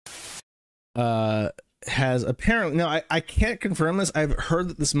has apparently, no, I can't confirm this. I've heard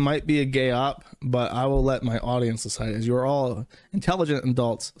that this might be a gay op, but I will let my audience decide, as you are all intelligent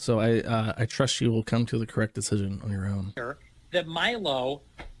adults, so I trust you will come to the correct decision on your own. That Milo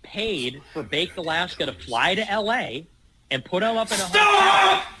paid for Baked Alaska to fly to LA and put him up in a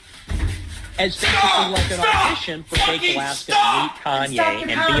hotel as basically like an audition for Baked Alaska to meet Kanye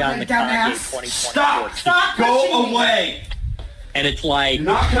and be on the Kanye 2024. Stop! Go away! And it's like, you're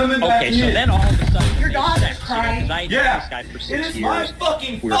not coming back okay, so then all of a sudden, your dog is crying. I knew this guy for 6 years. It is my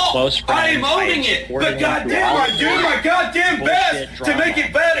fucking we were fault. close friends. I am owning it, but goddamn, I do my goddamn best to make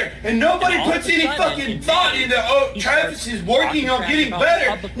it better, and nobody puts any fucking thought into. Oh, Travis is working on getting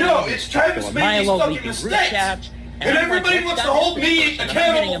better. No, it's Travis making fucking mistakes. And everybody wants to hold me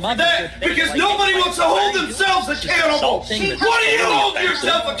accountable for that because nobody wants to hold themselves accountable. What do you hold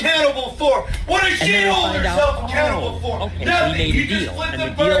yourself accountable for? What does she hold herself accountable for? Okay, nothing. so he made You a deal, just flip and the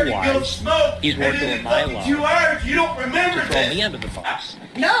the bird deal and go was smoke. he's working with Milo 2 hours, you don't remember to throw this. me under the bus.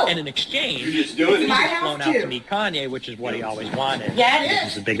 No. And in exchange, You're just doing he's it. just flown out to meet Kanye, which is what he always wanted. Yeah, it is.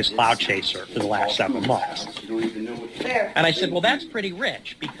 He's the biggest cloud chaser for the last 7 months. There. And I said, well, that's pretty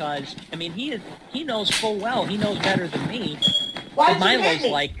rich because, I mean, he knows full well, he knows better than me, that Milo's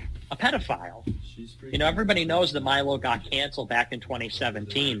like a pedophile. You know, everybody knows that Milo got canceled back in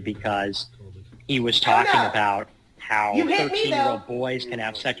 2017 because he was talking about how 13-year-old boys can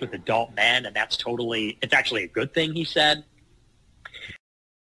have sex with adult men, and that's totally, it's actually a good thing, he said.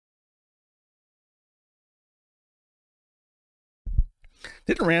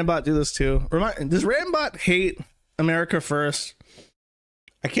 Didn't Rambot do this too? Does Rambot hate America First?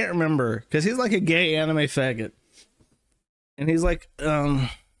 I can't remember, because he's like a gay anime faggot. And he's like, I don't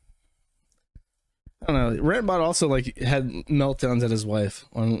know. Rambot also like had meltdowns at his wife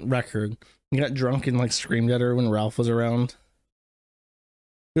on record. He got drunk and like screamed at her when Ralph was around.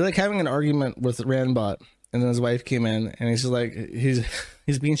 You're like having an argument with Rambot, and then his wife came in, and he's just like,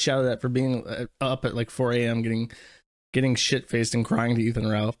 he's being shouted at for being up at like 4 a.m. getting shit-faced and crying to Ethan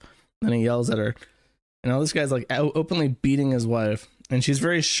Ralph. And he yells at her. And all this guy's like openly beating his wife. And she's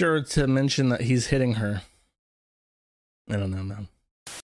very sure to mention that he's hitting her. I don't know, man.